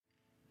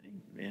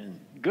And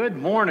good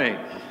morning.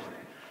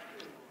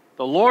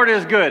 The Lord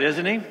is good,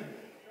 isn't He?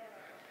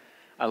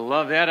 I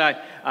love that.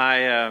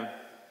 I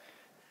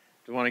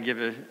want to give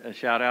a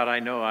shout out. I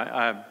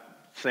know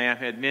Sam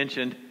had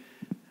mentioned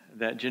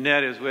that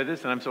Jeanette is with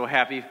us, and I'm so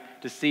happy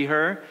to see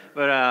her.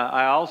 But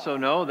I also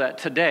know that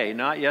today,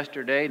 not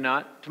yesterday,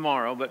 not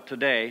tomorrow, but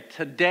today,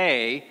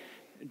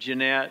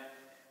 Janine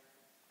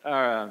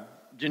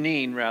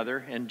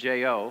and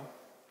J.O.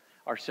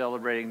 are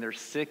celebrating their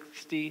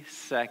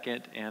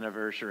 62nd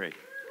anniversary.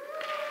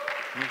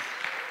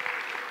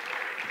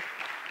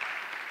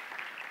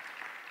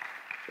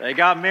 They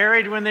got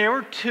married when they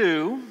were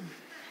 2.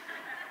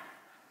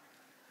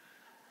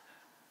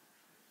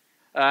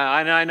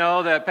 And I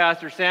know that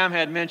Pastor Sam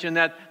had mentioned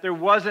that there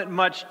wasn't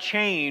much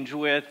change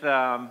with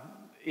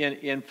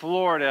in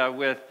Florida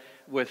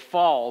with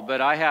fall,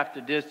 but I have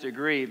to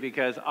disagree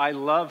because I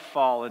love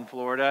fall in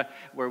Florida,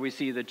 where we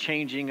see the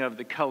changing of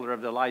the color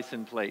of the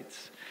license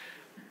plates.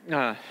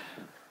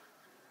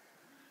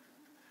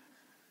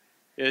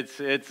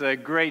 It's a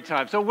great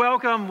time. So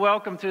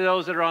welcome to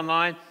those that are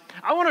online.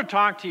 I want to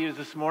talk to you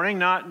this morning,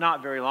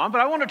 not very long, but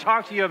I want to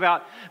talk to you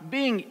about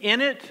being in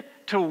it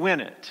to win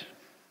it.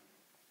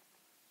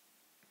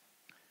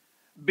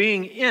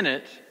 Being in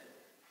it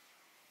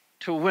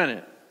to win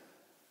it.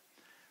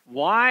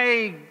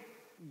 Why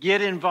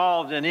get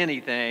involved in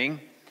anything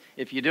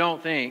if you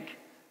don't think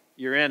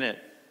you're in it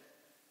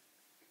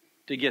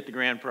to get the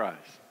grand prize?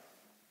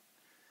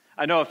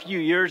 I know a few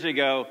years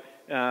ago,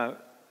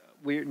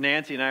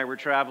 Nancy and I were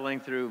traveling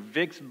through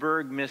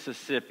Vicksburg,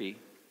 Mississippi.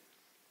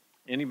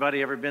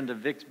 Anybody ever been to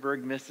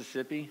Vicksburg,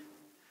 Mississippi?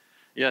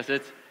 Yes,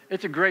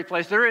 it's a great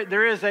place.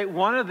 There is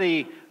one of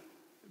the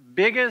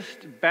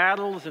biggest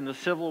battles in the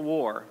Civil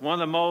War, one of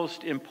the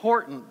most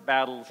important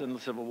battles in the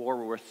Civil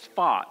War was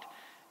fought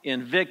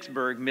in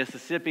Vicksburg,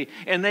 Mississippi,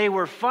 and they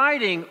were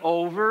fighting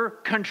over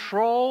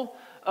control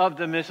of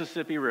the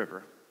Mississippi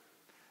River,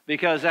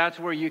 because that's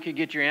where you could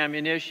get your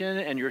ammunition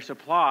and your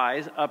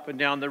supplies up and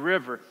down the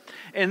river.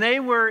 And they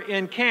were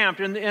encamped,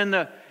 and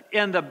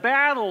the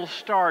battle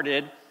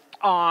started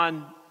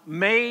on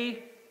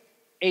May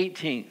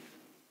 18th.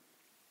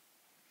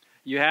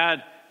 You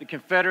had the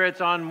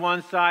Confederates on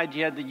one side,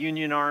 you had the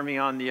Union Army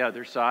on the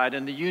other side,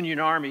 and the Union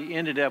Army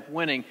ended up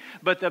winning.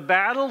 But the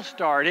battle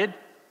started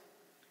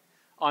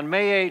on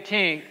May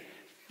 18th,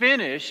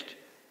 finished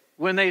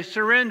when they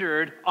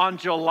surrendered on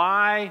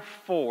July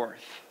 4th.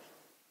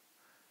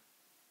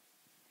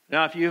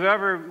 Now, if you've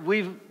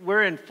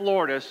we're in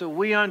Florida, so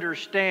we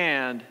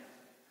understand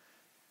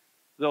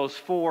those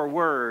 4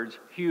 words,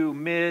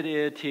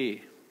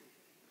 humidity.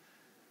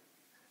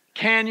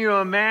 Can you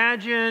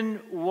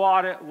imagine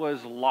what it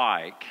was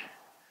like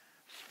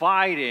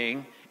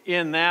fighting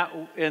in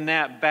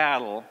that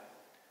battle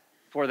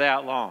for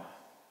that long?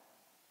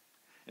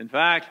 In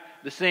fact,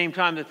 the same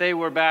time that they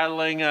were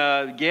battling,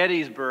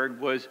 Gettysburg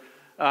was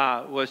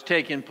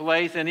taking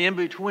place, and in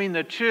between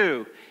the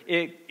two,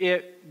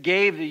 it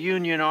gave the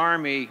Union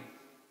Army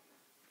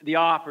the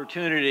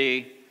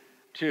opportunity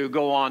to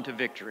go on to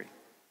victory.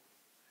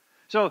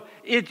 So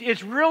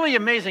it's really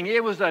amazing.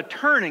 It was a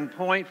turning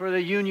point for the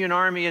Union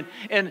Army.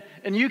 And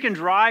you can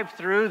drive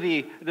through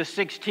the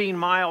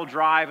 16-mile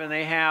drive, and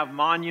they have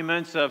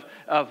monuments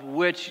of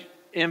which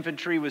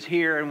infantry was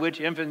here and which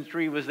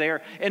infantry was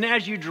there. And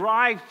as you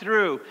drive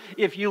through,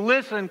 if you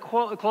listen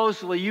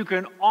closely, you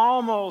can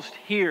almost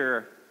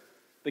hear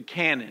the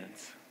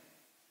cannons.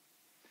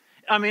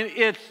 I mean,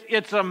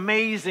 it's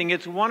amazing.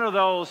 It's one of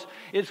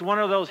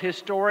those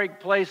historic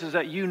places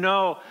that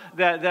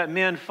that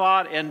men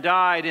fought and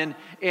died, and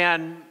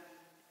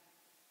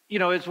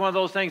it's one of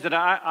those things that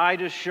I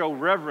just show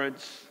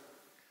reverence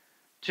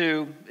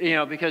to,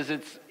 because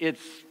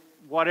it's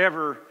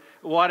whatever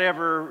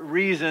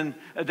reason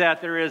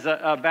that there is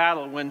a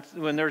battle,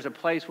 when there's a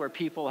place where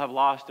people have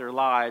lost their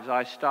lives,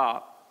 I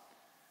stop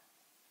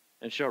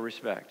and show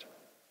respect.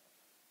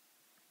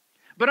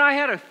 But I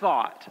had a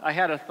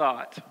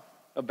thought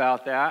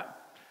about that.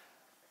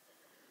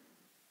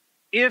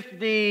 If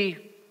the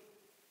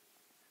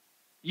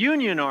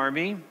Union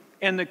Army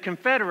and the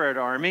Confederate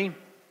Army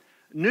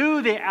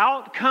knew the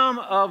outcome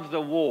of the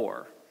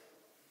war,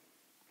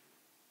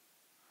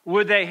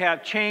 would they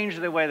have changed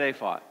the way they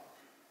fought?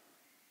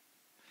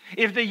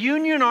 If the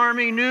Union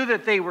Army knew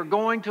that they were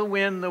going to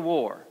win the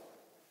war,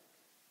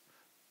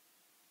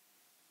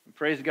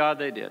 praise God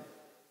they did,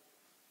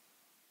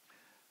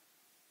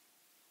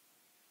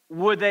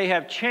 would they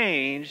have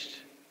changed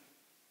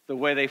the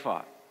way they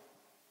fought?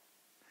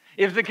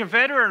 If the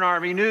Confederate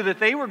Army knew that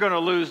they were going to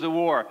lose the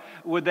war,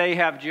 would they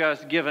have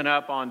just given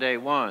up on day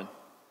one?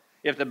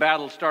 If the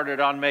battle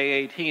started on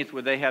May 18th,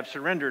 would they have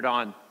surrendered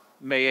on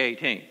May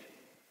 18th?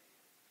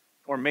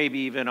 Or maybe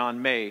even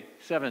on May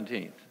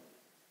 17th?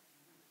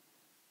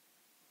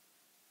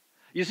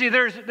 You see,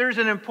 there's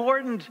an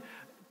important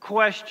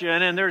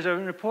question, and there's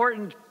an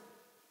important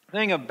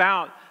thing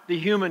about the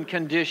human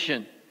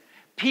condition.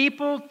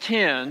 People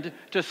tend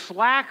to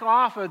slack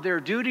off of their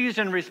duties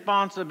and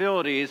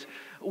responsibilities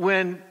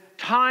when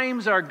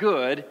times are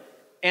good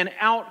and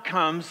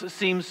outcomes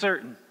seem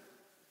certain.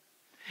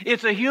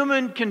 It's a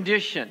human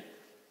condition.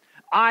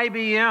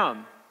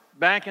 IBM,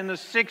 back in the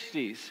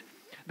 60s,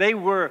 they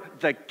were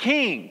the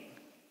king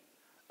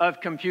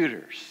of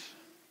computers.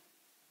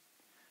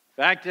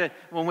 In fact,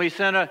 when we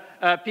sent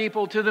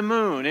people to the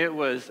moon, it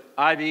was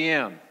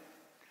IBM.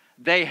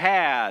 They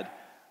had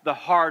the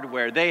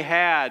hardware. They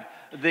had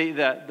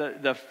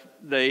the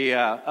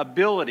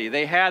ability.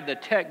 They had the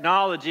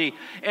technology.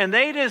 And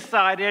they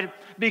decided,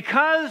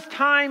 because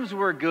times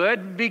were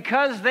good,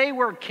 because they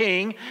were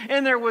king,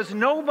 and there was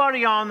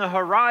nobody on the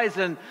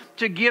horizon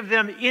to give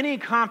them any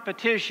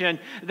competition,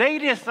 they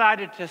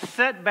decided to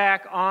sit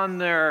back on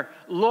their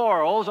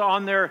laurels,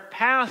 on their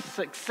past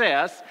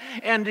success,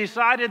 and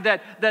decided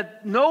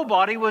that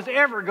nobody was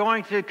ever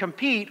going to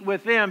compete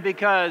with them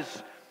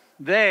because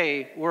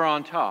they were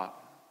on top.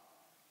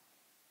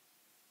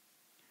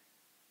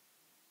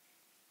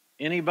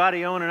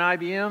 Anybody own an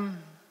IBM?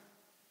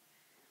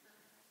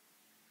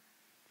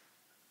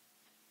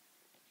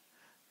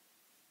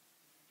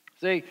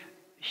 See,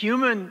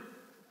 human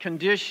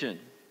condition,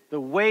 the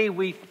way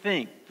we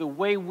think, the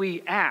way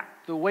we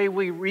act, the way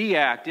we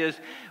react is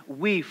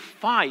we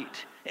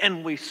fight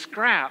and we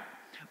scrap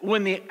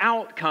when the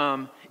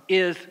outcome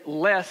is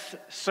less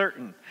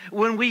certain.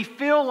 When we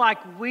feel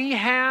like we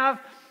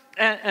have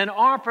an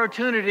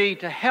opportunity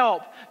to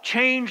help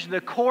change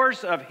the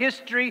course of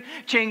history,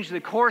 change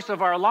the course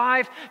of our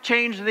life,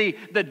 change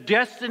the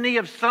destiny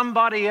of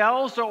somebody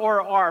else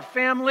or our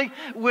family,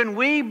 when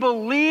we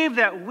believe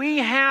that we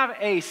have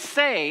a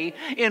say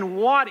in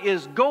what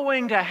is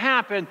going to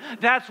happen,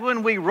 that's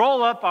when we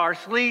roll up our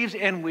sleeves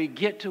and we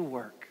get to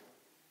work.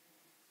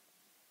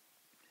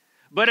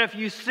 But if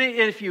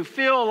you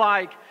feel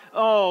like,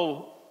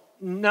 oh,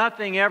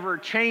 nothing ever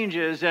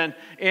changes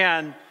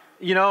and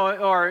you know,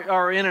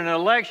 or in an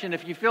election,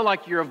 if you feel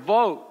like your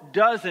vote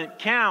doesn't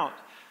count,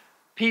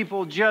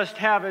 people just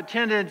have a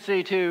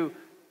tendency to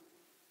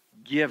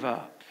give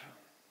up.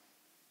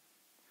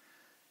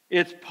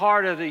 It's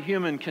part of the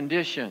human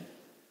condition.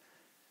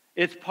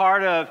 It's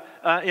part of,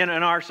 in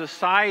our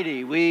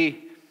society,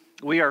 we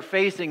are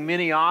facing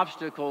many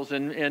obstacles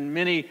and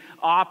many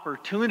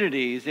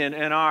opportunities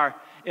in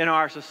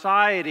our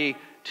society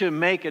to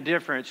make a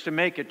difference, to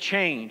make a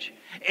change.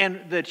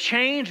 And the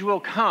change will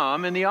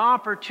come and the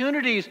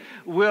opportunities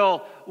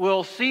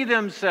will see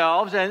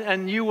themselves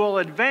and you will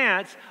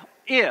advance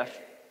if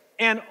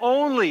and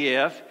only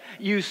if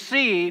you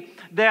see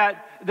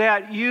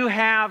that you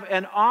have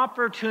an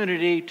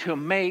opportunity to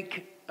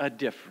make a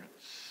difference.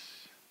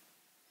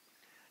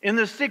 In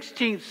the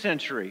 16th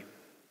century,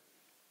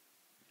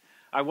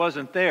 I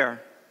wasn't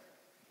there,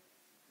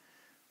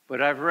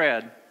 but I've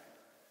read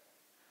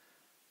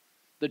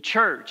the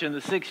church in the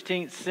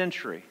 16th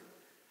century,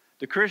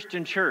 the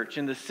Christian church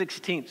in the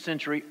 16th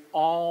century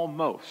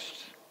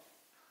almost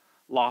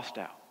lost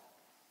out.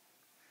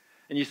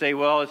 And you say,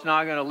 well, it's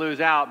not going to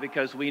lose out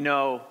because we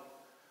know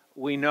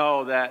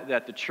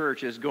that the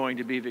church is going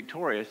to be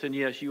victorious. And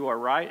yes, you are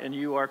right and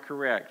you are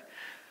correct.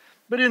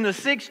 But in the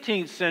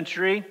 16th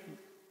century,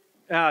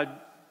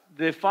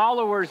 the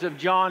followers of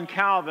John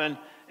Calvin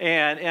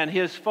and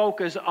his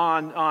focus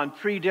on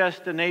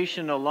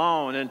predestination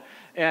alone,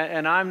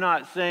 and I'm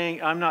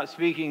not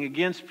speaking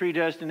against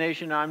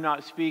predestination. I'm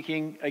not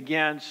speaking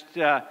against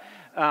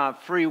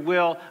free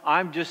will.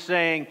 I'm just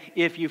saying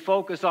if you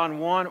focus on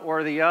one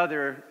or the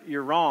other,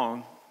 you're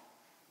wrong.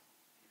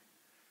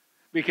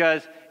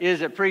 Because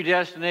is it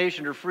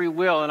predestination or free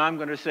will? And I'm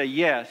going to say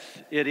yes,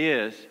 it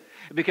is.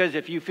 Because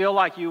if you feel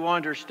like you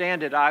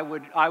understand it, I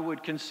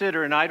would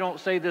consider, and I don't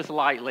say this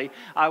lightly,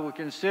 I would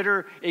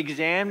consider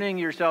examining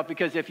yourself,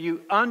 because if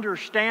you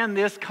understand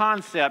this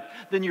concept,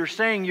 then you're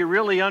saying you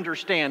really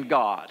understand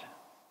God.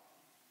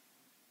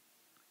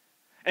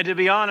 And to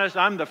be honest,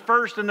 I'm the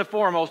first and the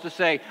foremost to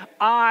say,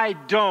 I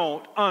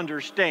don't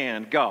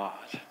understand God.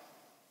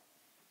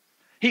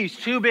 He's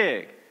too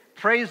big,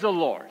 praise the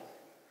Lord,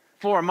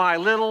 for my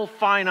little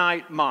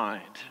finite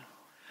mind.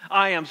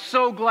 I am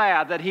so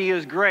glad that He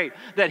is great,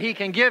 that He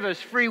can give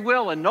us free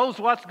will and knows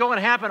what's going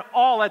to happen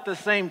all at the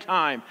same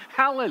time.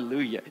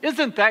 Hallelujah.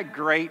 Isn't that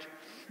great?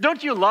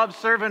 Don't you love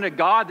serving a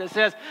God that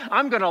says,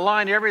 I'm going to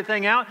line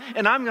everything out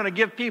and I'm going to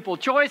give people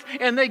choice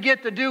and they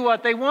get to do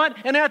what they want,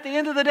 and at the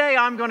end of the day,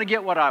 I'm going to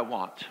get what I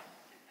want.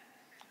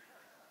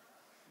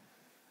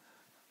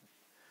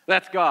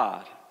 That's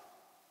God.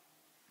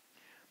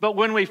 But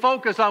when we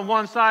focus on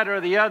one side or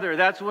the other,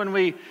 that's when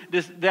we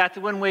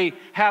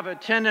have a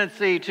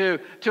tendency to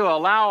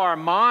allow our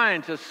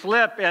mind to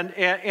slip,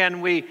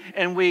 and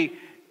we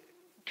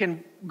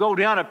can go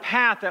down a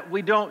path that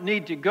we don't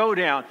need to go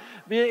down.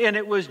 And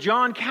it was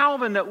John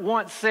Calvin that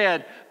once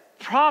said,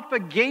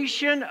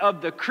 propagation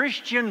of the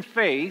Christian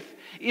faith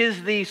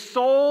is the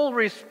sole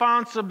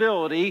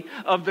responsibility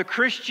of the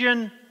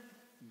Christian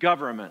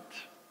government.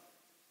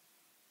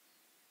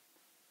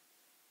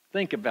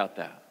 Think about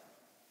that.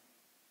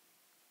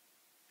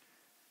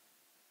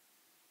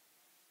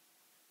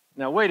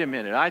 Now, wait a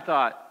minute. I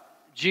thought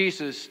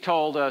Jesus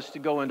told us to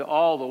go into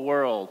all the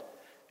world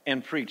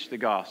and preach the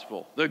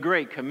gospel, the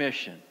Great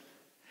Commission.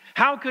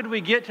 How could we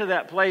get to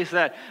that place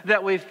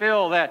that we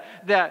feel that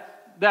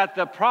that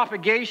the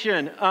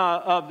propagation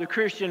of the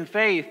Christian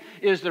faith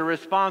is the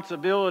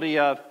responsibility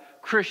of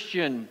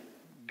Christian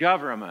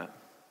government.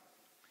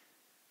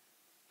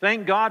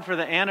 Thank God for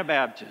the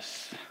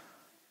Anabaptists.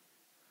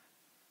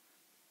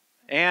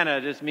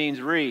 Anna just means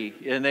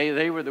and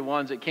they were the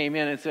ones that came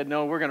in and said,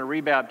 no, we're going to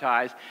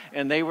rebaptize.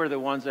 And they were the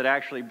ones that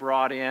actually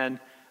brought in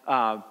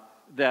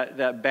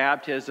that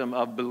baptism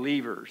of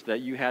believers, that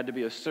you had to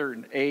be a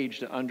certain age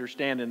to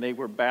understand, and they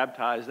were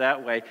baptized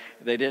that way.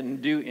 They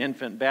didn't do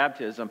infant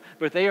baptism.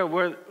 But they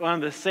were on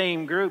the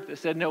same group that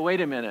said, no, wait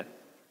a minute.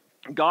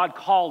 God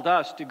called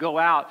us to go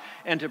out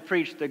and to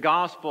preach the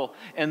gospel,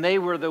 and they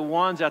were the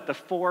ones at the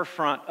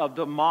forefront of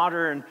the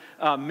modern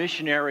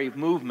missionary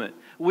movement.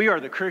 We are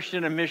the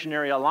Christian and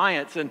Missionary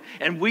Alliance,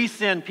 and we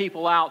send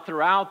people out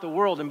throughout the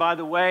world. And by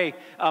the way,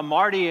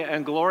 Marty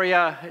and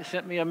Gloria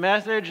sent me a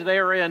message. They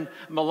are in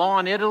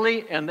Milan,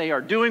 Italy, and they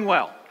are doing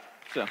well.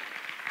 So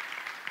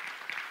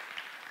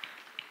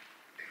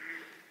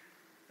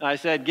I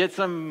said, get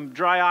some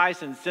dry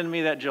ice and send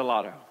me that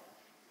gelato.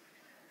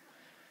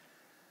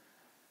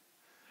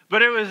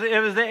 But it was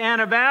the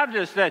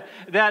Anabaptists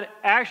that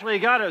actually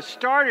got us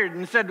started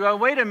and said, well,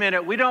 wait a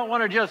minute, we don't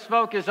want to just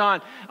focus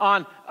on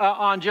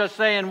just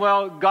saying,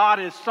 well,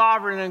 God is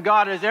sovereign and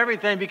God is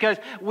everything, because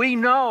we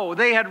know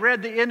they had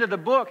read the end of the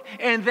book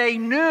and they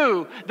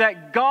knew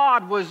that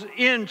God was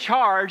in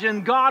charge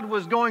and God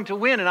was going to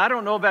win. And I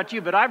don't know about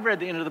you, but I've read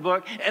the end of the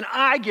book and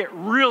I get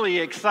really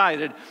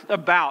excited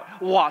about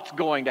what's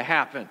going to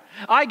happen.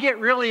 I get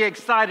really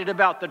excited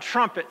about the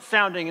trumpet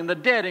sounding and the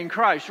dead in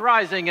Christ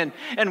rising,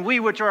 and we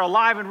which are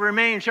alive and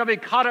remain shall be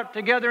caught up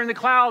together in the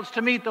clouds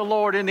to meet the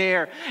Lord in the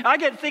air. I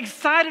get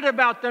excited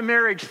about the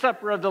marriage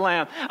supper of the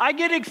Lamb. I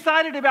get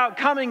excited about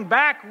coming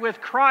back with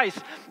Christ,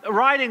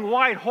 riding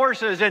white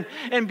horses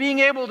and being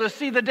able to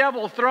see the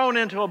devil thrown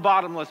into a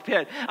bottomless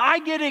pit. I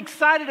get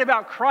excited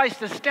about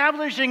Christ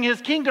establishing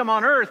his kingdom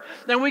on earth,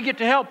 and we get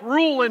to help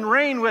rule and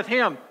reign with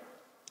him.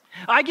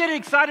 I get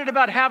excited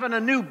about having a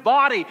new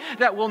body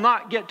that will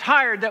not get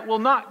tired, that will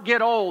not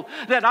get old,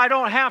 that I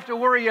don't have to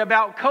worry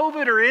about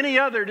COVID or any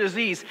other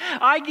disease.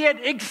 I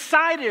get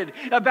excited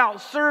about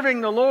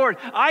serving the Lord.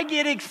 I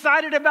get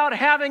excited about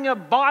having a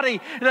body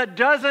that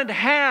doesn't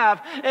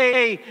have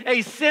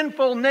a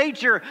sinful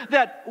nature,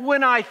 that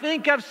when I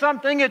think of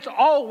something, it's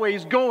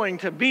always going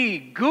to be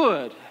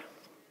good.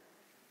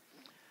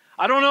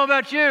 I don't know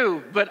about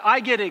you, but I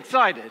get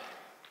excited.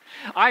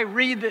 I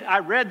read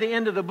the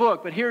end of the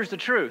book, but here's the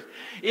truth.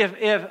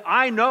 If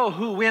I know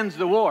who wins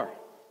the war,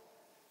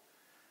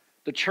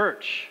 the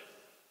church,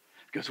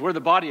 because we're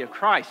the body of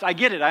Christ. I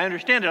get it. I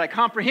understand it. I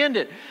comprehend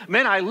it.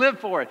 Man, I live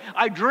for it.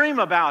 I dream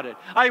about it.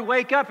 I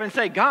wake up and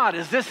say, God,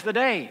 is this the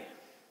day?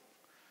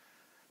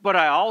 But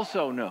I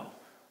also know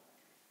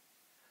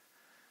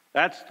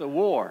that's the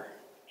war.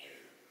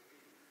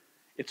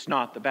 It's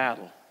not the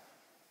battle.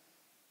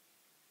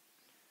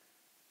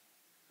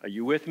 Are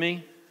you with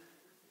me?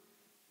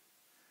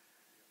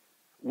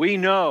 We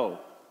know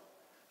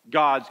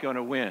God's going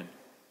to win.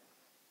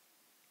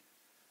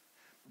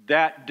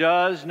 That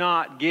does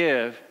not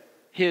give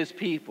his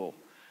people,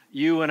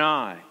 you and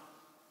I,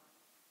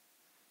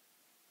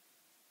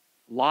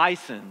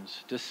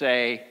 license to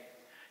say,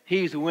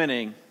 he's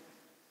winning,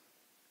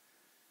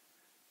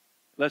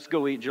 let's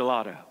go eat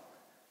gelato.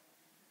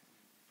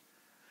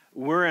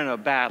 We're in a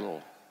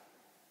battle.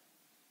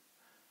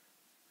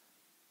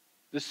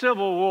 The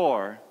Civil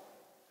War,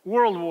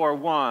 World War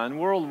I,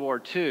 World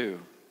War II,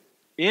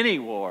 any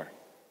war.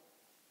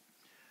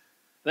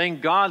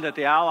 Thank God that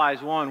the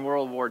Allies won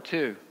World War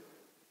II,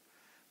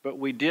 but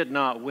we did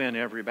not win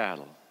every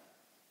battle.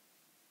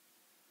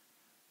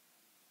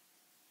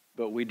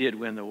 But we did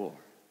win the war.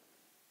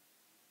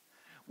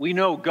 We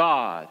know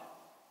God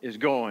is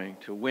going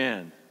to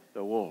win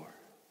the war.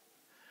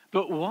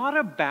 But what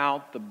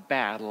about the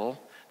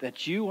battle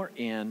that you are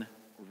in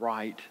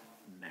right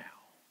now?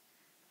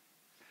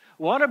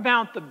 What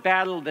about the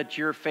battle that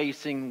you're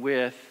facing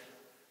with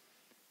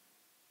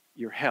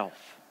your health?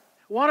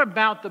 What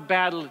about the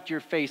battle that you're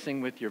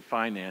facing with your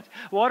finance?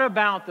 What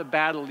about the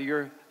battle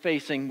you're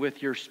facing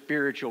with your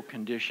spiritual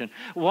condition?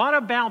 What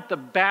about the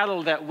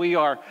battle that we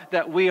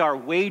are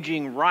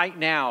waging right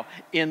now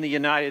in the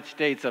United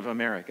States of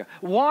America?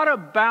 What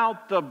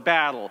about the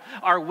battle?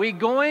 Are we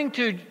going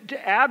to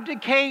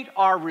abdicate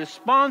our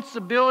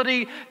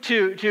responsibility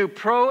to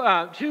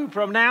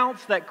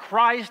pronounce that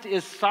Christ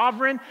is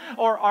sovereign,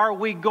 or are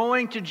we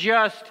going to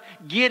just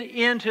get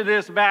into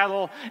this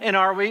battle, and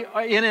are we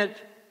in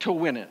it to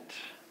win it?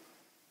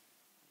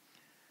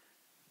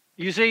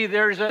 You see,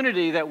 there's a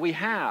unity that we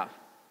have.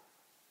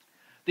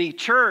 The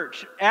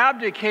church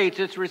abdicates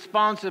its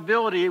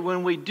responsibility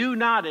when we do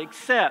not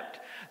accept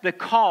the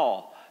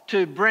call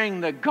to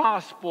bring the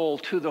gospel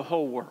to the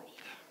whole world.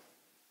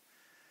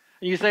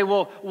 And you say,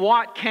 well,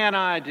 what can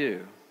I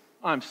do?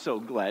 I'm so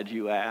glad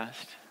you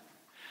asked.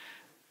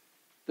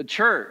 The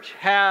church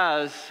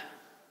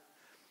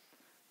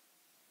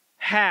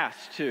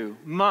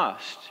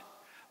must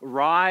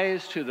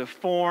rise to the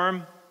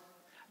form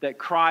that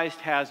Christ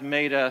has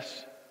made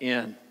us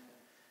in.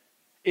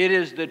 It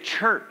is the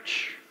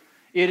church.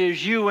 It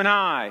is you and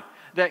I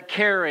that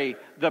carry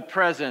the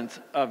presence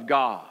of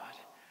God.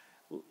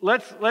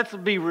 Let's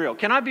be real.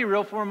 Can I be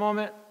real for a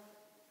moment?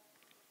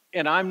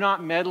 And I'm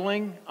not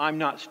meddling, I'm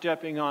not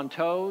stepping on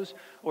toes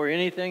or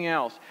anything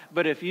else.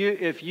 But if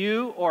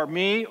you or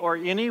me or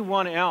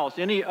anyone else,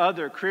 any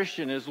other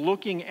Christian is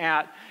looking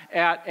at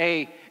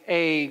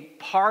a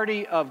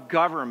party of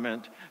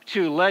government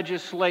to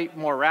legislate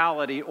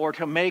morality or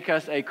to make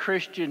us a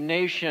Christian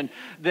nation,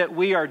 that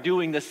we are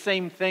doing the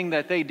same thing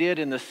that they did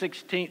in the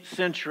 16th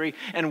century,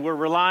 and we're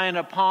relying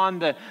upon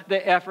the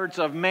efforts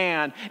of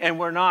man, and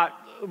we're not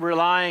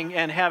relying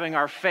and having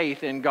our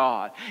faith in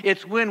God.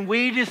 It's when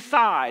we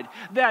decide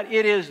that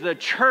it is the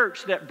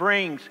church that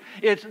brings,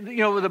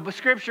 the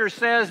scripture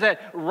says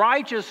that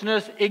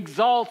righteousness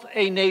exalts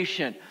a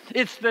nation.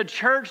 It's the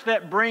church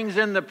that brings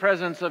in the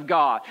presence of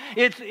God.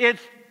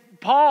 It's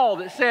Paul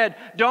that said,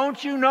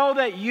 don't you know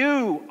that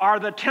you are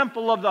the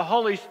temple of the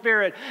Holy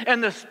Spirit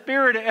and the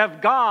Spirit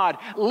of God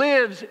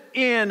lives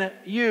in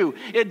you?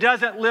 It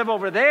doesn't live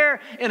over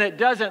there and it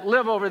doesn't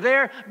live over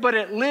there, but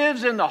it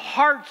lives in the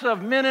hearts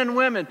of men and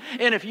women.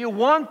 And if you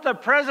want the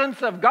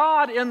presence of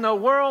God in the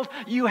world,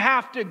 you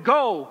have to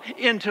go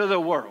into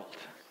the world.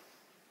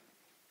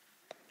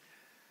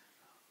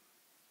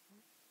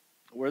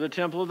 We're the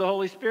temple of the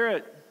Holy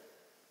Spirit.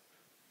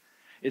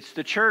 It's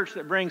the church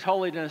that brings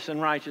holiness and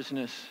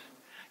righteousness.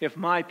 If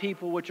my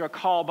people which are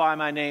called by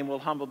my name will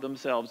humble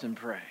themselves and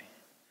pray.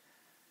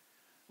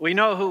 We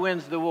know who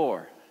wins the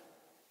war.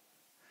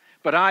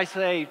 But I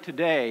say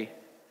today,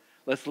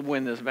 let's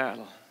win this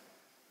battle.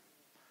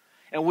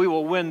 And we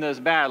will win this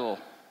battle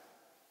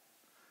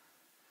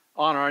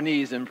on our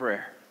knees in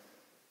prayer.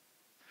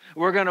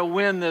 We're going to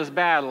win this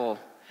battle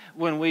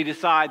when we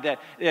decide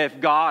that if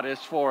God is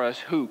for us,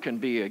 who can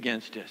be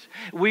against us?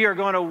 We are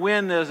going to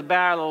win this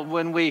battle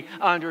when we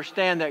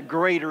understand that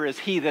greater is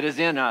He that is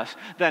in us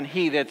than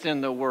he that's in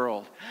the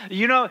world.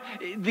 You know,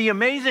 the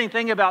amazing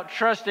thing about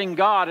trusting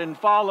God and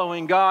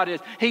following God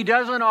is He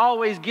doesn't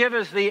always give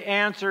us the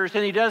answers,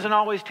 and He doesn't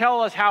always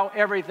tell us how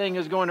everything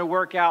is going to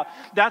work out.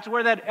 That's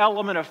where that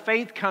element of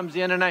faith comes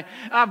in. And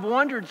I've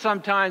wondered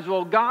sometimes,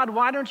 well, God,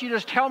 why don't you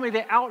just tell me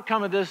the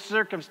outcome of this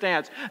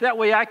circumstance? That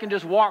way I can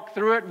just walk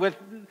through it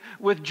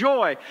with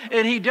joy.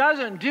 And He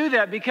doesn't do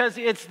that, because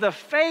it's the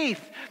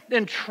faith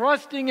and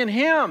trusting in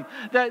Him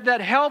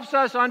that helps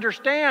us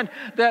understand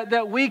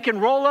that we can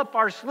roll up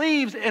our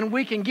sleeves and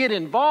we can get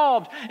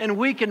involved and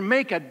we can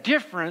make a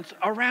difference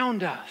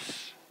around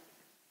us.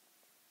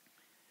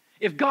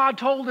 If God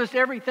told us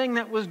everything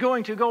that was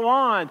going to go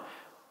on,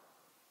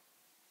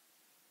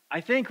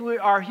 I think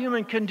our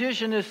human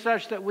condition is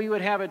such that we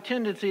would have a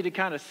tendency to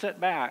kind of sit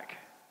back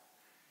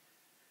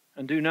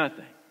and do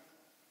nothing.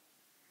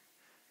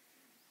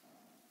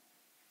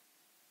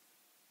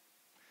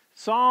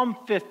 Psalm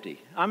 50.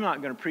 I'm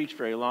not going to preach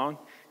very long.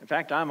 In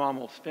fact, I'm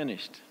almost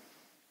finished.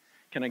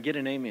 Can I get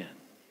an amen?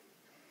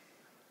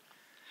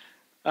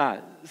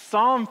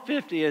 Psalm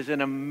 50 is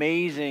an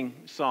amazing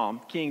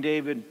psalm. King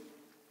David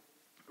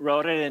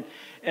wrote it,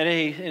 and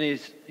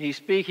he's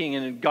speaking,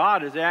 and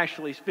God is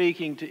actually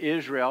speaking to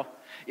Israel.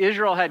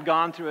 Israel had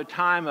gone through a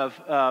time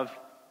of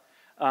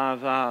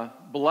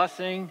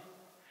blessing,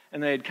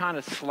 and they had kind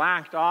of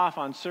slacked off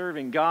on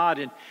serving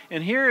God.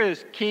 And here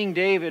is King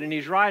David, and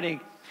he's writing.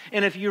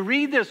 And if you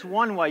read this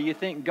one way, you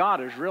think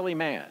God is really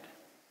mad.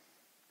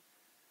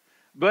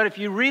 But if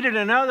you read it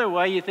another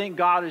way, you think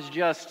God is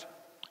just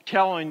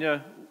telling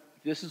you,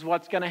 this is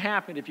what's going to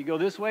happen. If you go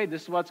this way,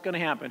 this is what's going to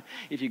happen.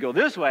 If you go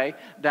this way,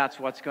 that's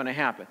what's going to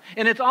happen.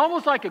 And it's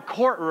almost like a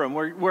courtroom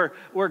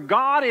where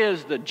God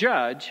is the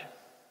judge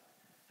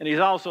and He's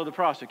also the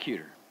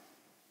prosecutor.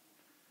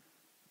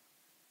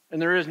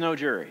 And there is no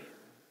jury.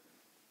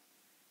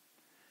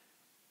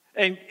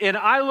 And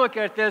I look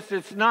at this,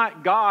 it's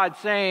not God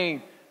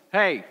saying,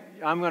 hey,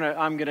 I'm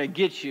gonna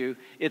get you.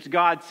 It's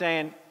God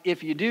saying,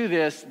 if you do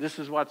this, this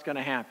is what's going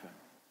to happen.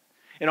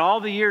 In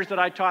all the years that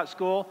I taught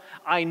school,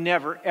 I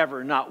never,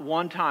 ever, not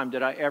one time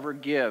did I ever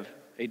give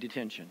a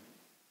detention.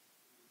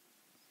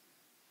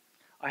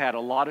 I had a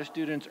lot of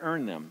students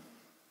earn them,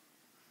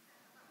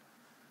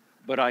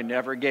 but I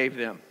never gave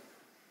them.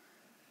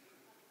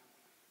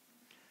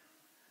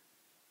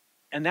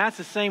 And that's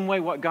the same way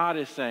what God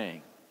is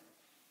saying.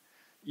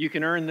 You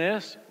can earn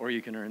this or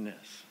you can earn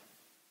this.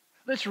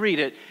 Let's read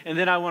it, and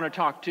then I want to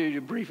talk to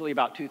you briefly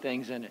about two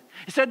things in it.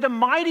 It said, the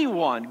mighty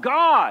one,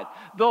 God,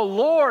 the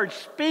Lord,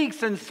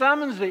 speaks and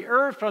summons the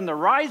earth from the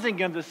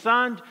rising of the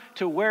sun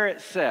to where it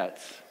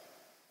sets.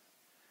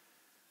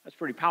 That's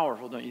pretty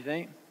powerful, don't you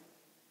think?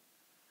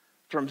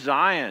 From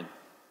Zion,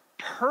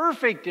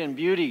 perfect in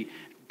beauty,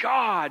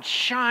 God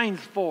shines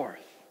forth.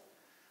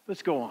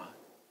 Let's go on.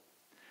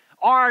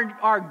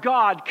 Our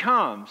God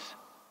comes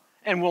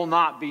and will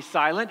not be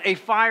silent. A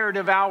fire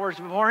devours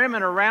before Him,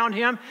 and around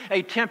Him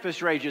a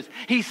tempest rages.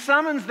 He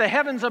summons the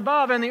heavens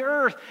above and the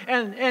earth,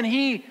 and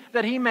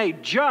that He may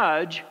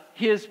judge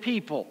His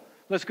people.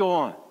 Let's go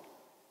on.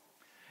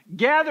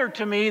 Gather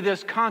to me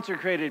this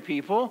consecrated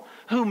people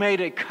who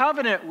made a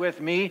covenant with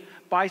me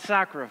by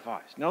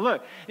sacrifice. Now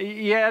look,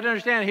 you have to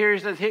understand here, he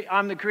says,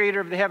 I'm the creator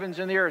of the heavens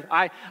and the earth.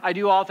 I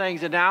do all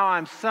things, and now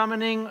I'm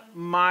summoning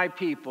my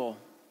people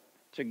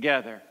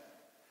together.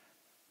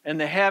 And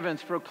the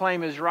heavens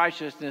proclaim his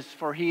righteousness,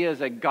 for he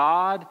is a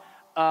God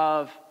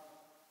of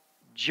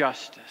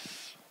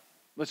justice.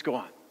 Let's go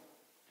on.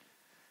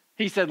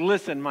 He said,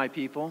 listen, my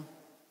people.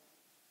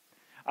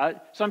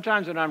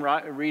 Sometimes when I'm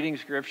reading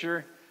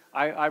scripture,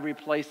 I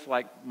replace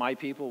like my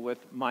people with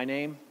my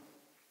name.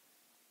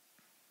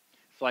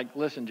 It's like,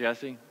 listen,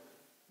 Jesse,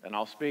 and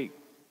I'll speak.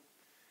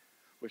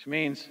 Which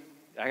means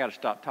I got to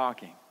stop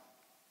talking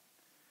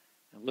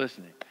and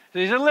listening. So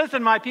he said,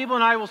 listen, my people,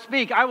 and I will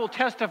speak. I will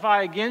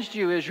testify against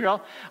you,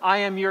 Israel. I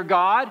am your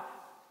God.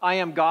 I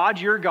am God,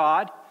 your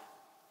God.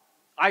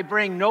 I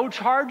bring no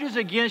charges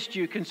against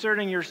you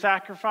concerning your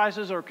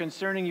sacrifices or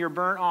concerning your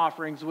burnt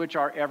offerings, which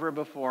are ever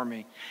before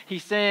me.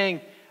 He's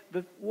saying,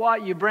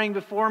 what you bring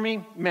before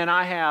me, man,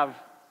 I have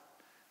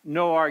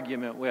no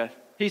argument with.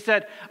 He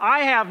said, I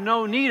have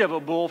no need of a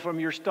bull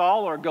from your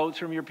stall or goats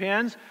from your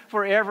pens,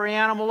 for every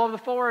animal of the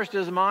forest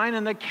is mine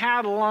and the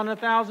cattle on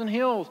 1,000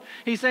 hills.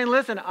 He's saying,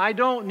 listen, I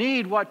don't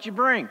need what you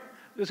bring.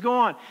 Let's go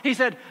on. He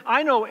said,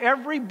 I know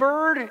every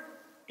bird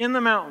in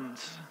the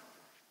mountains.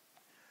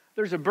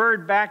 There's a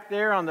bird back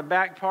there on the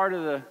back part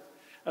of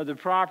the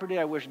property.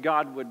 I wish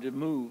God would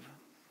move.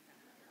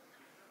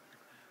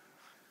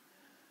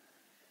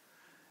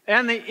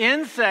 And the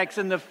insects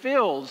in the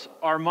fields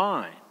are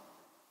mine.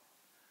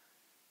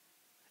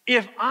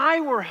 If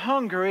I were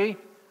hungry,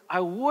 I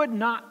would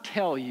not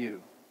tell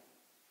you.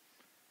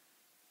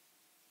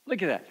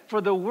 Look at that.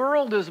 For the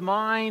world is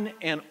mine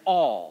and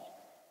all,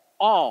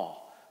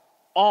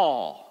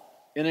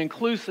 an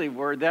inclusive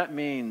word, that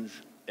means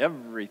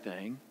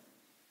everything,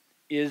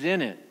 is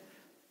in it.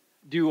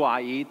 Do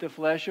I eat the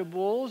flesh of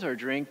bulls or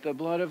drink the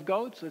blood of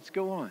goats? Let's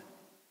go on.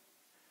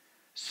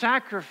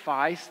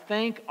 Sacrifice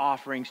thank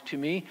offerings to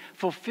me.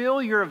 Fulfill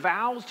your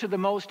vows to the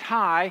Most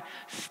High.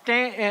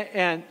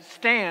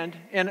 Stand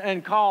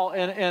and call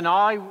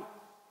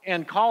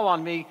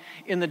on me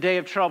in the day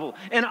of trouble,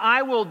 and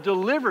I will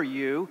deliver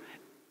you,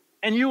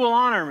 and you will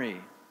honor me.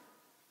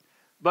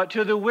 But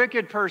to the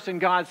wicked person,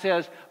 God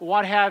says,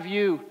 "What have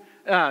you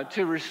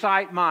to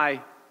recite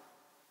my?"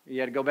 You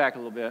had to go back a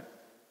little bit.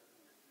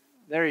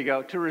 There you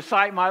go. To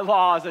recite my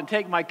laws and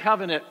take my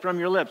covenant from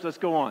your lips. Let's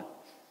go on.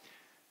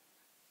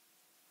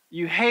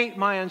 You hate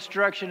my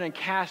instruction and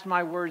cast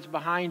my words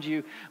behind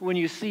you. When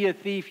you see a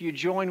thief, you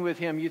join with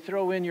him. You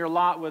throw in your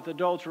lot with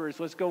adulterers.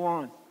 Let's go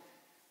on.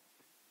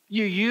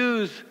 You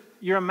use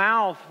your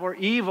mouth for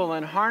evil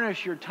and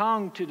harness your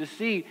tongue to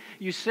deceit.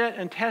 You sit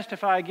and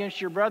testify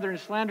against your brother and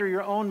slander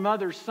your own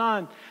mother's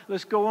son.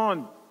 Let's go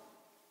on.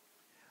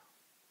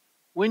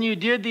 When you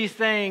did these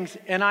things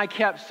and I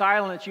kept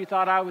silence, you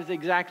thought I was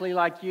exactly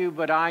like you,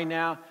 but I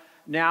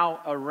now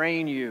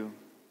arraign you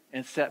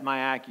and set my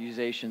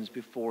accusations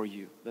before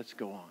you. Let's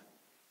go on.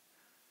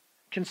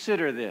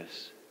 Consider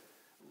this,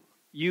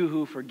 you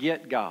who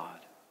forget God,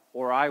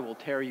 or I will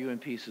tear you in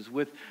pieces,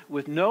 with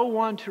no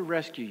one to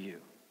rescue you.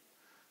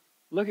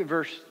 Look at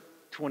verse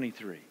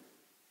 23.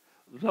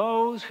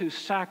 Those who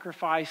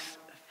sacrifice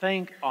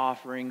thank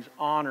offerings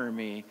honor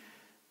me,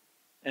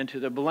 and to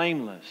the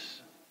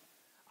blameless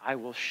I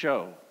will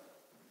show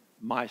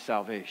my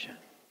salvation.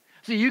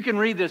 See, you can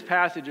read this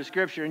passage of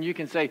Scripture and you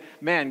can say,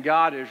 man,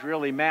 God is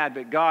really mad,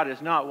 but God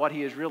is not. What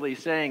he is really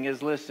saying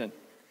is, listen,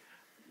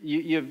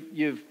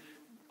 you've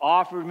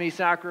offered me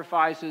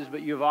sacrifices,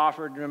 but you've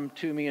offered them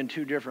to me in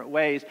two different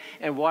ways.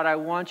 And what I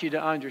want you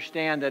to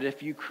understand, that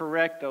if you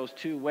correct those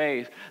two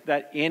ways,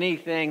 that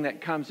anything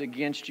that comes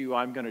against you,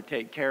 I'm going to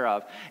take care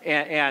of.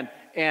 And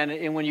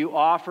when you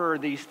offer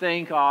these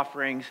thank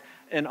offerings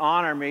and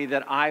honor me,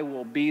 that I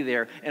will be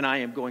there and I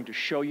am going to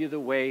show you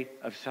the way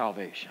of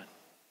salvation.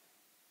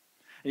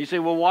 And you say,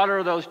 well, what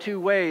are those two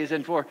ways?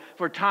 And for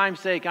time's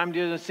sake, I'm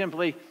going to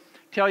simply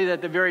tell you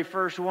that the very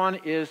first one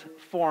is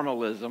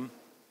formalism.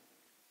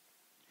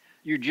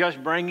 You're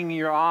just bringing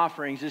your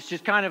offerings. It's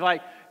just kind of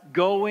like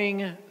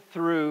going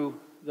through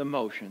the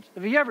motions.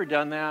 Have you ever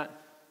done that?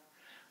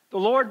 The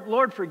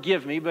Lord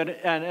forgive me,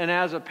 and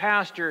as a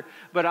pastor,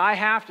 but I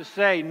have to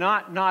say,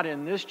 not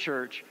in this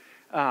church,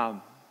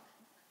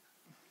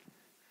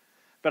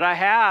 but I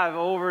have,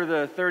 over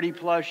the 30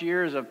 plus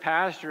years of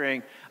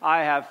pastoring,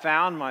 I have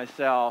found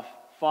myself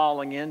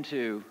falling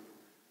into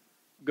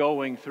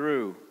going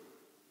through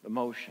the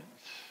motions.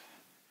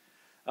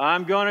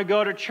 I'm going to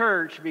go to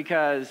church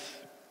because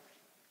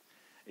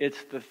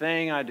it's the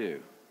thing I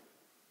do.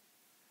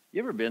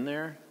 You ever been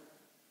there?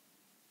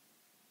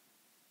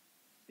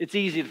 It's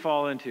easy to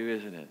fall into,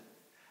 isn't it?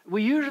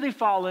 We usually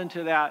fall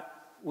into that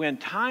when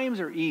times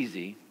are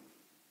easy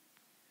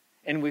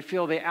and we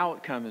feel the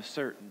outcome is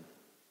certain.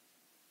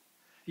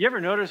 You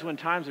ever notice when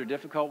times are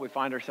difficult, we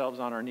find ourselves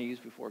on our knees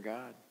before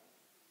God?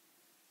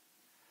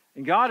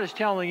 And God is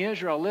telling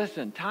Israel,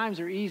 listen, times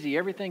are easy,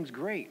 everything's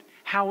great.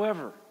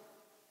 However,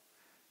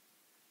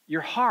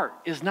 your heart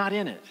is not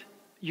in it.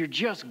 You're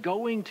just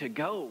going to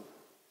go.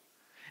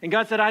 And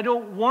God said, I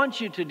don't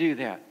want you to do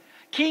that.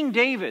 King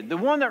David, the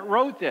one that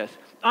wrote this,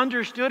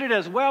 understood it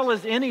as well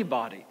as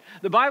anybody.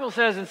 The Bible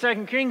says in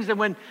 2 Kings or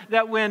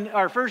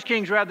 1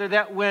 Kings rather,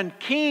 that when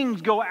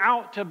kings go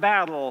out to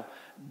battle,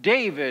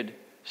 David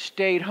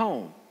stayed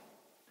home.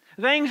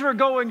 Things were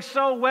going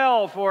so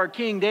well for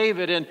King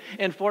David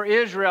and for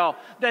Israel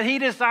that he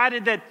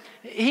decided that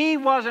he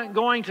wasn't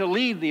going to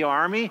lead the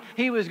army.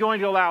 He was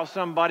going to allow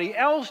somebody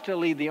else to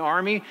lead the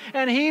army.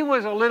 And he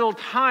was a little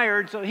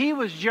tired, so he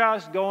was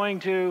just going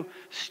to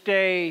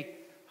stay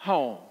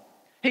home.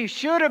 He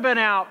should have been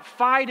out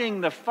fighting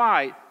the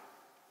fight,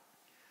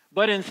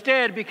 but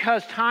instead,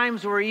 because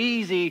times were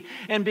easy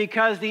and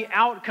because the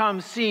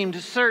outcome seemed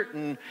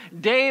certain,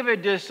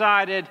 David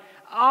decided,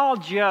 I'll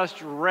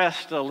just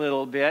rest a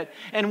little bit.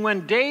 And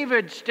when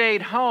David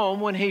stayed home,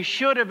 when he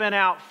should have been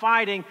out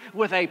fighting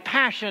with a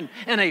passion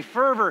and a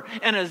fervor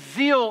and a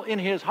zeal in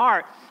his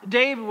heart,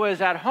 David was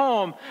at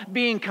home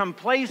being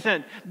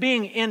complacent,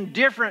 being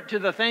indifferent to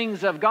the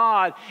things of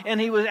God, and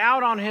he was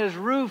out on his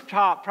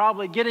rooftop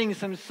probably getting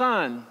some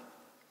sun.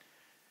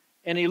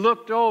 And he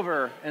looked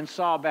over and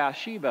saw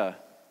Bathsheba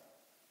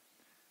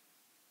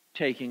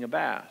taking a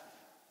bath.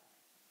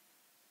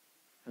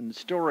 And the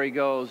story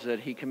goes that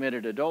he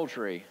committed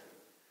adultery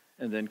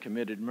and then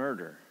committed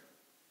murder.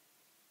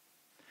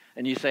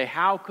 And you say,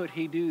 how could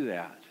he do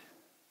that?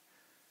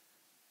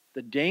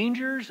 The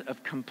dangers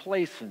of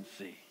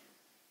complacency.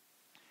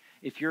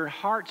 If your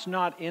heart's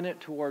not in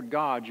it toward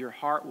God, your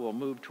heart will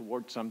move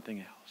toward something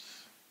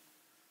else.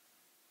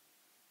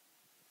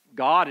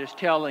 God is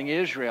telling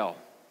Israel,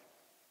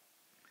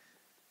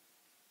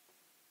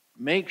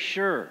 make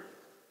sure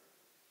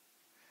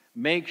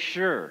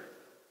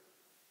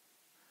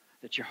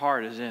that your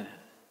heart is in it.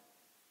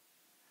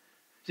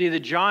 See, the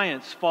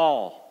giants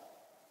fall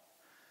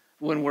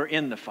when we're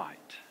in the fight.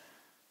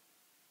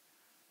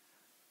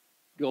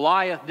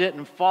 Goliath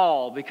didn't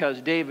fall because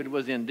David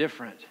was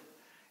indifferent.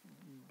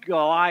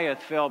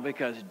 Goliath fell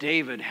because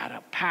David had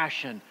a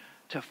passion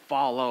to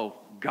follow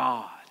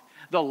God.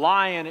 The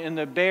lion and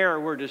the bear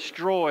were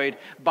destroyed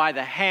by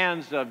the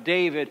hands of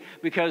David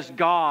because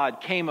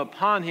God came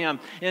upon him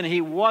and he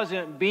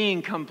wasn't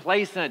being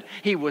complacent.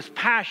 He was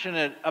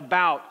passionate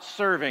about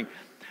serving.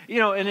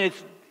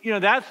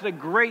 That's the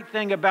great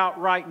thing about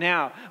right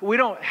now. We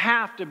don't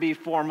have to be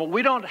formal.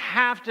 We don't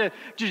have to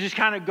just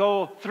kind of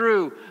go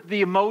through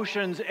the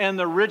emotions and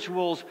the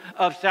rituals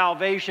of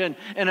salvation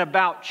and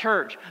about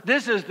church.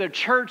 This is the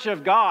church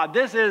of God.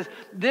 This is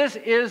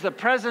the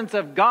presence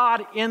of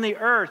God in the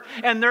earth.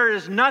 And there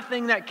is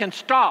nothing that can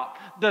stop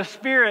the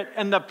Spirit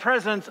and the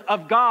presence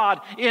of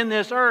God in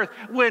this earth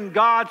when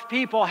God's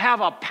people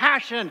have a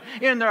passion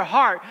in their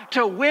heart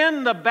to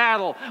win the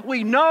battle.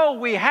 We know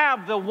we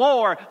have the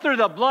war through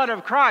the blood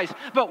of Christ,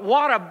 but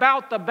what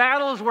about the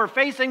battles we're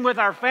facing with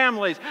our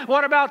families?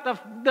 What about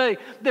the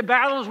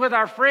battles with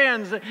our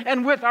friends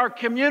and with our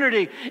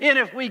community? And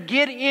if we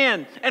get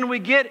in and we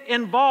get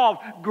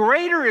involved,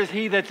 greater is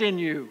He that's in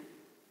you.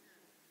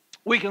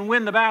 We can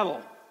win the battle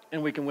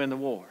and we can win the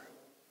war.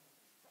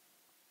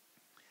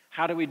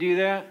 How do we do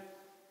that?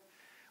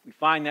 We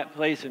find that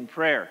place in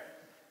prayer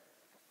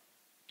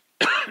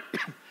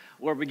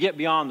where we get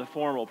beyond the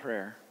formal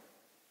prayer.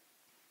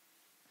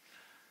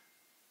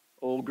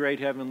 O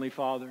great Heavenly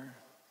Father,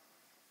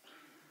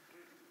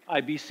 I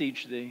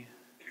beseech Thee.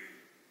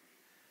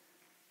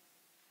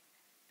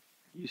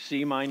 You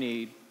see my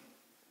need.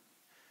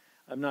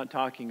 I'm not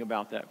talking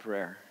about that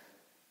prayer.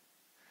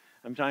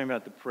 I'm talking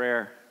about the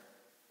prayer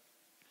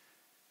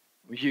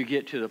where you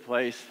get to the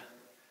place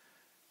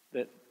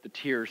that the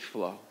tears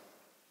flow.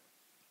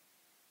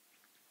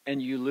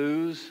 And you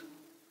lose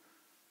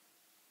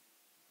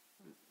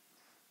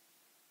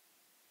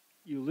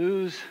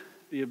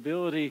the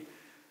ability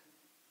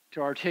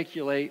to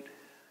articulate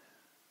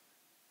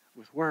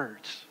with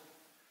words.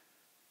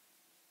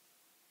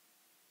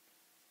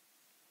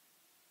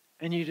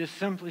 And you just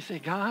simply say,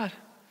 God,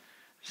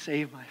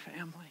 save my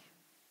family.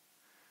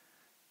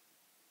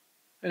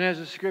 And as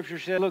the scripture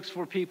said, looks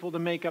for people to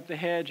make up the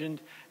hedge and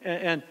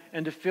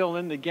to fill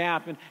in the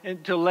gap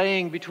and to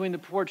laying between the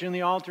porch and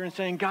the altar and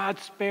saying, God,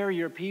 spare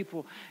your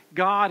people.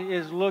 God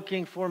is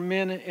looking for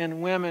men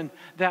and women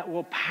that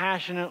will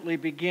passionately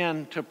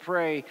begin to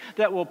pray,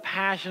 that will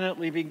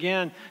passionately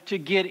begin to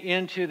get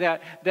into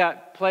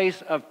that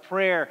place of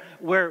prayer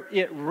where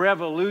it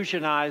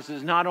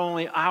revolutionizes not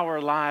only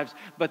our lives,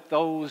 but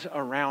those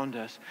around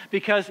us.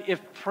 Because if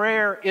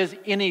prayer is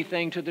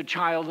anything to the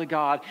child of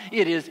God,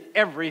 it is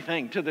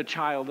everything to the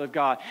child of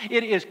God.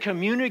 It is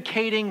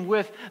communicating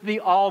with the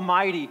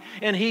Almighty.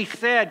 And He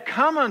said,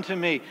 come unto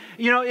me,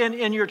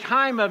 in your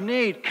time of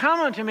need,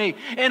 come unto me,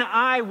 and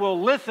I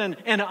will listen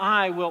and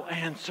I will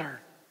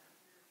answer.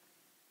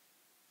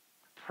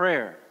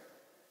 Prayer.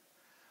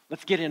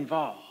 Let's get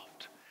involved.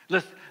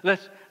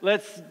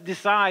 Let's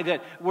decide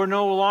that we're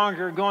no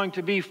longer going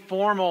to be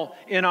formal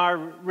in our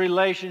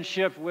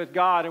relationship with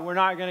God, and we're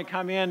not going to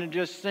come in and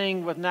just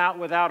sing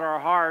without our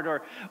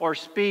heart or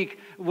speak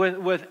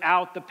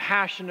without the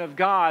passion of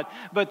God.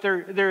 But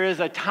there is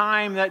a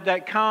time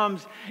that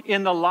comes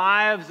in the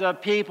lives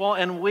of people,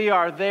 and we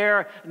are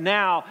there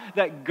now,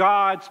 that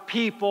God's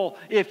people,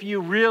 if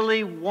you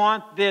really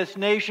want this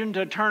nation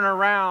to turn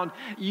around,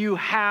 you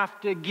have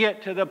to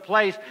get to the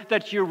place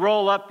that you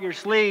roll up your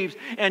sleeves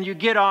and you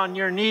get on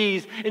your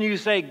knees and you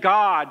say,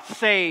 God,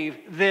 save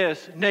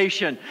this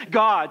nation.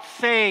 God,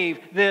 save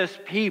this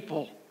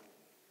people.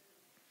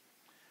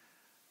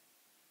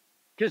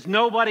 Because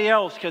nobody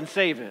else can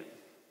save it.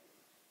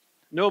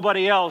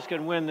 Nobody else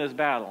can win this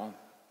battle.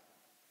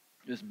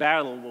 This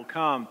battle will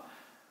come,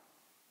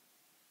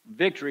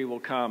 victory will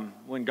come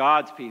when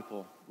God's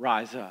people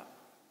rise up.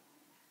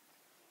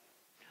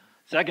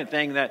 Second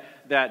thing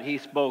that he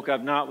spoke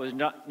of was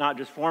not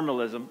just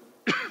formalism,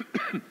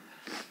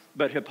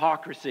 but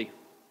hypocrisy.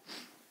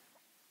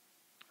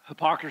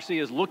 Hypocrisy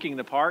is looking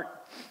the part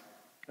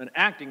and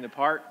acting the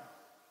part,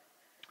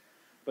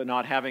 but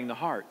not having the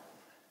heart.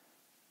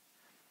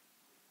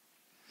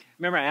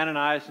 Remember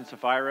Ananias and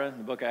Sapphira in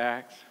the book of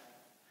Acts?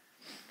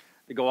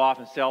 They go off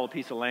and sell a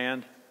piece of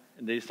land,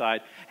 and they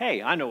decide,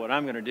 hey, I know what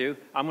I'm going to do.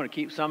 I'm going to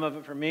keep some of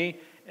it for me,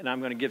 and I'm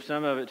going to give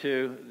some of it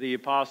to the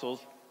apostles.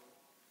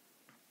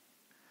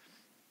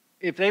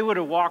 If they would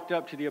have walked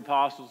up to the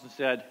apostles and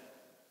said,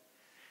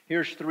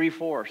 here's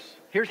 3/4,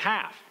 here's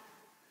half,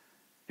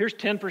 here's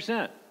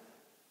 10%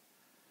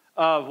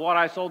 of what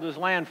I sold this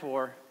land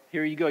for,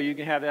 here you go, you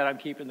can have that, I'm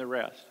keeping the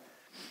rest,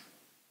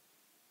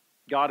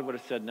 God would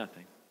have said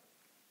nothing.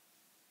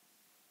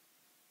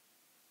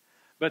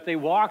 But they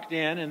walked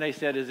in and they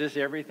said, is this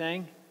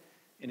everything?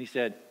 And he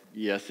said,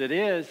 yes, it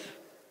is.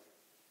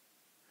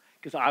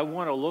 Because I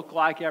want to look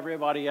like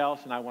everybody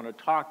else, and I want to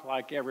talk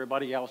like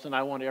everybody else, and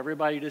I want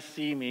everybody to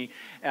see me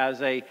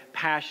as a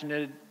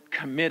passionate,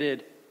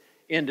 committed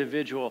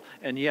individual.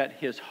 And yet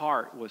his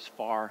heart was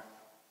far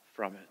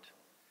from it.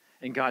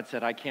 And God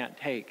said, I can't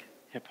take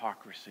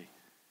hypocrisy.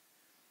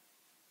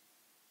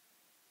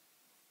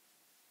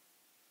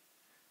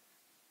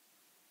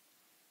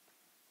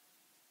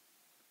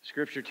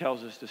 Scripture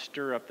tells us to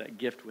stir up that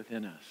gift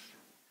within us.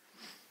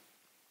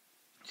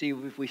 See,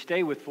 if we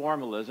stay with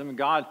formalism, and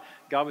God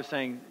was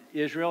saying,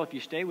 Israel, if you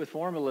stay with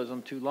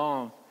formalism too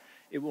long,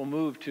 it will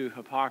move to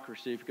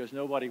hypocrisy because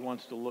nobody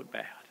wants to look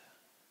bad.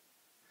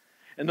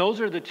 And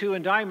those are the two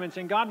indictments.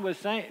 And God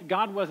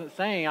wasn't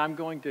saying, I'm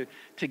going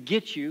to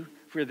get you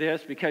for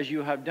this because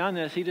you have done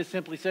this. He just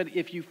simply said,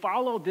 if you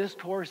follow this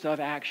course of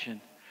action,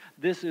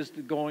 this is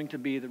going to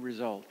be the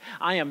result.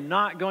 I am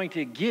not going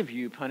to give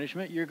you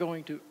punishment. You're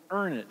going to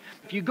earn it.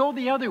 If you go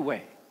the other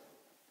way,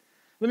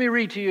 let me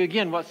read to you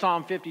again what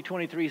Psalm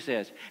 50:23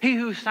 says. He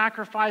who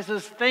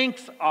sacrifices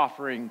thanks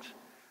offerings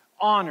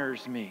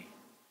honors me.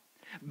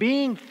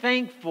 Being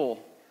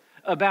thankful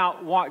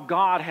about what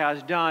God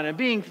has done and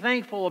being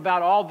thankful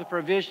about all the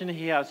provision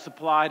He has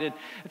supplied and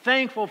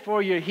thankful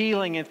for your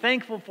healing and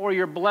thankful for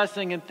your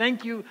blessing and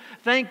thankful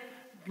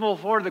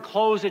for the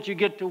clothes that you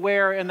get to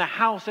wear and the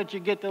house that you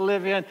get to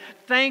live in.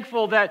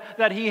 Thankful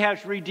that He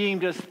has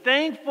redeemed us.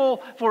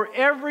 Thankful for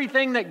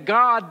everything that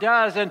God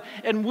does.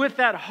 And with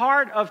that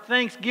heart of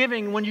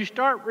thanksgiving, when you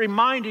start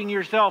reminding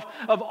yourself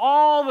of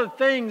all the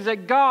things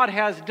that God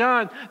has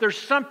done, there's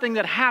something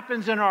that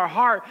happens in our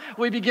heart.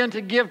 We begin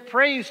to give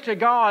praise to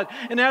God.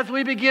 And as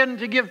we begin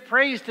to give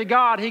praise to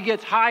God, He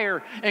gets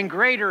higher and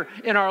greater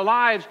in our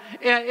lives.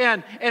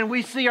 And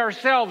we see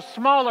ourselves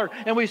smaller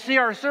and we see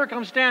our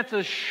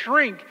circumstances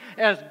shrink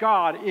as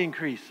God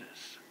increases.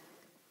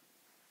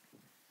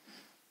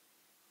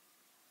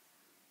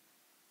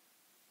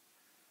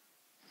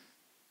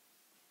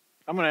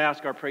 I'm going to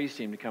ask our praise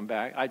team to come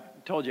back. I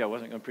told you I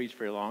wasn't going to preach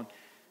very long,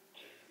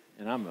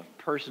 and I'm a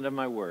person of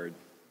my word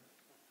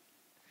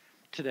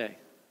today.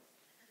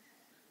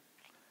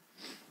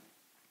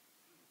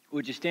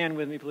 Would you stand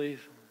with me, please?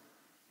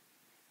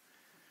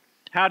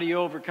 How do you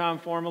overcome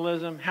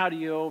formalism? How do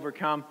you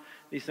overcome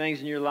these things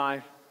in your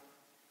life?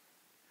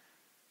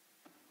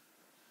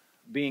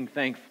 Being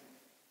thankful.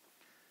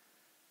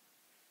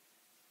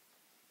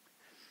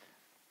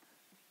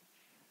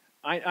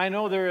 I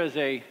know there is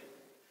a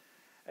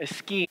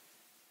scheme.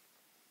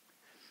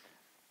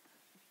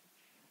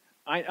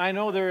 I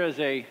know there is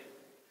a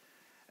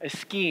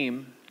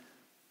scheme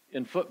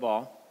in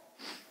football.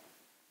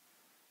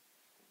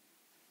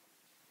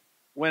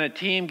 When a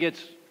team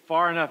gets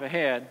far enough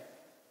ahead,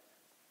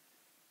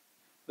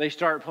 they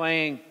start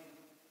playing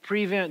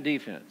prevent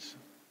defense.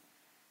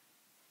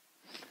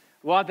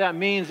 What that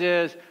means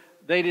is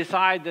they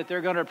decide that they're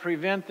going to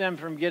prevent them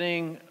from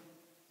getting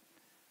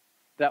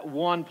that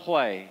one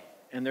play,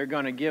 and they're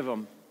going to give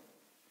them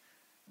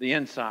the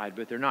inside,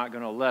 but they're not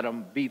going to let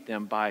them beat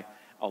them by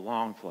a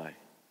long play.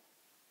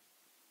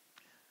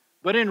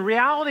 But in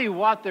reality,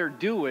 what they're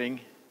doing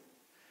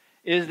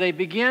is they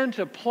begin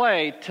to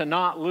play to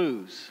not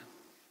lose.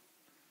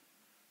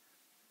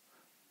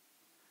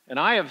 And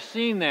I have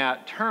seen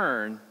that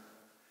turn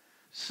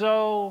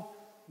so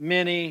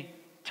many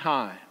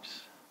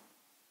times.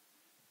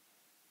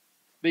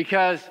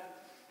 Because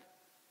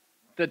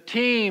the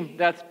team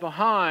that's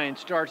behind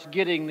starts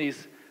getting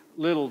these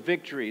little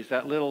victories,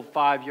 that little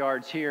 5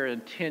 yards here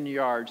and 10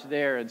 yards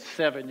there and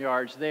 7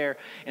 yards there,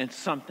 and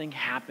something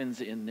happens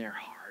in their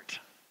heart.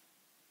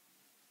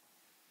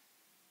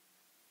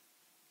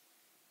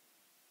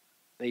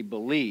 They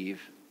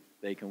believe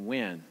they can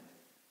win,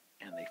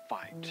 and they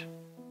fight.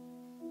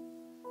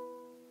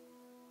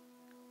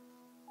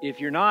 If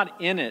you're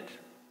not in it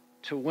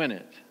to win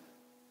it,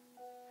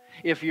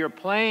 if you're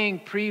playing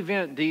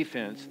prevent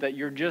defense, that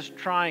you're just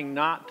trying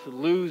not to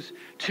lose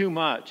too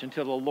much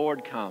until the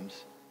Lord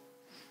comes,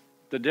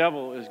 the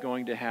devil is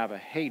going to have a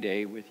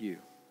heyday with you.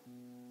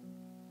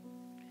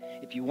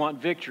 If you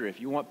want victory, if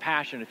you want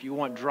passion, if you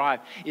want drive,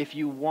 if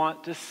you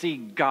want to see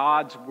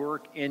God's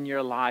work in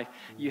your life,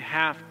 you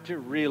have to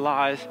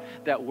realize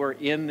that we're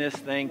in this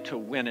thing to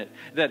win it.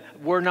 That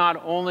we're not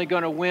only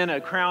going to win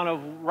a crown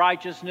of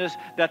righteousness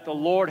that the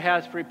Lord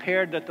has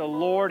prepared, that the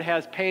Lord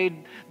has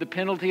paid the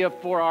penalty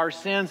for our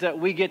sins, that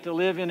we get to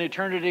live in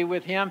eternity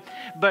with Him,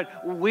 but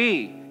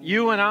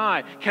you and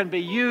I, can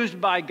be used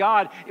by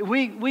God.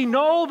 We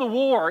know the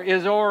war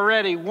is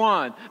already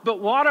won,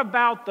 but what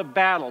about the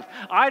battles?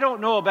 I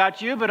don't know about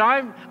you, but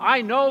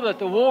I know that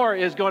the war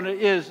is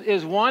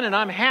won, and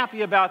I'm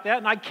happy about that,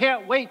 and I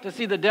can't wait to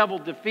see the devil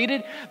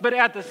defeated. But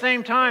at the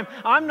same time,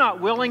 I'm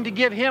not willing to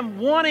give him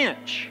 1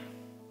 inch.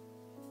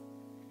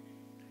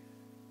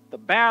 The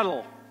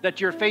battle that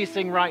you're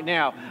facing right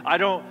now,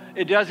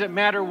 it doesn't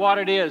matter what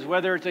it is,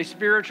 whether it's a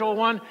spiritual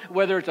one,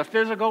 whether it's a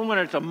physical one,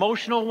 whether it's an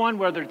emotional one,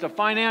 whether it's a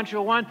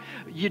financial one,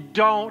 you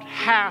don't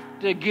have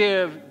to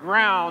give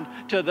ground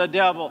to the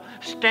devil.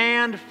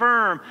 Stand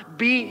firm.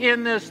 Be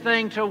in this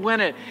thing to win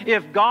it.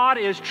 If God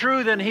is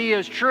true, then He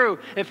is true.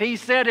 If He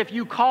said, if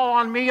you call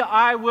on me,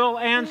 I will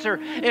answer.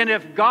 And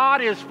if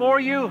God is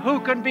for you, who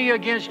can be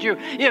against you?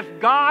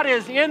 If God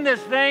is in this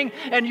thing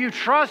and you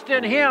trust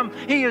in Him,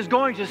 He is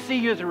going to see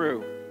you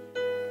through.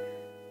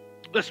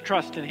 Let's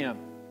trust in Him.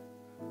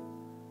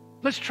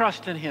 Let's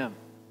trust in Him.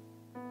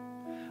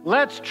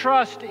 Let's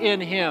trust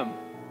in Him.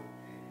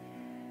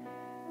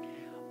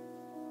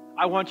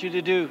 I want you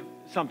to do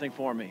something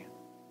for me.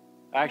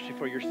 Actually,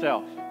 for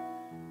yourself.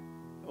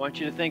 I want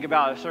you to think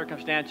about a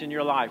circumstance in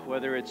your life,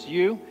 whether it's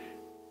you,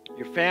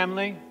 your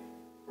family.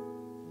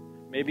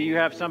 Maybe you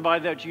have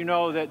somebody that you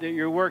know that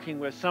you're working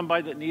with,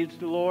 somebody that needs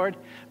the Lord.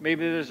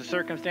 Maybe there's a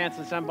circumstance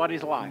in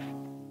somebody's life.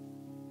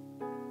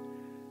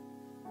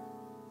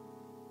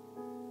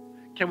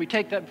 Can we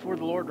take that before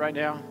the Lord right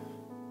now?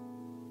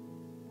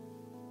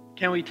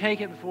 Can we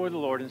take it before the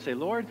Lord and say,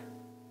 Lord,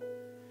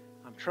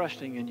 I'm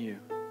trusting in you.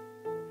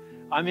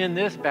 I'm in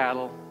this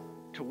battle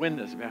to win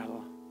this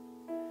battle.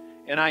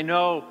 And I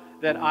know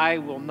that I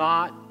will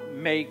not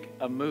make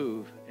a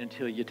move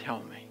until you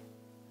tell me.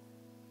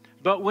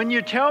 But when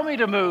you tell me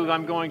to move,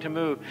 I'm going to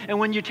move. And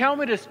when you tell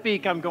me to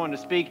speak, I'm going to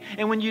speak.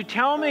 And when you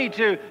tell me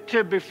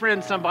to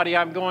befriend somebody,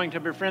 I'm going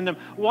to befriend them.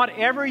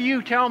 Whatever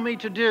you tell me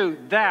to do,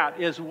 that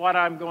is what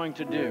I'm going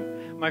to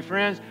do. My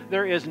friends,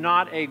 there is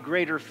not a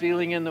greater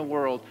feeling in the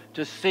world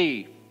to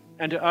see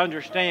and to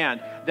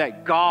understand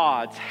that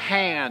God's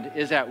hand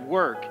is at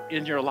work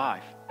in your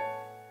life.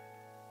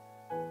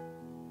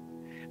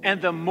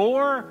 And the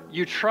more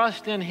you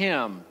trust in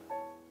Him,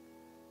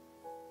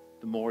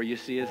 the more you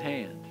see His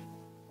hand.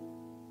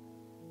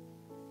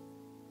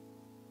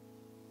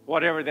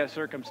 Whatever that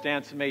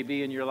circumstance may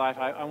be in your life,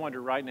 I wonder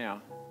right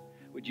now,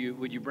 would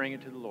you bring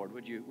it to the Lord?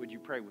 Would you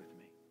pray with me?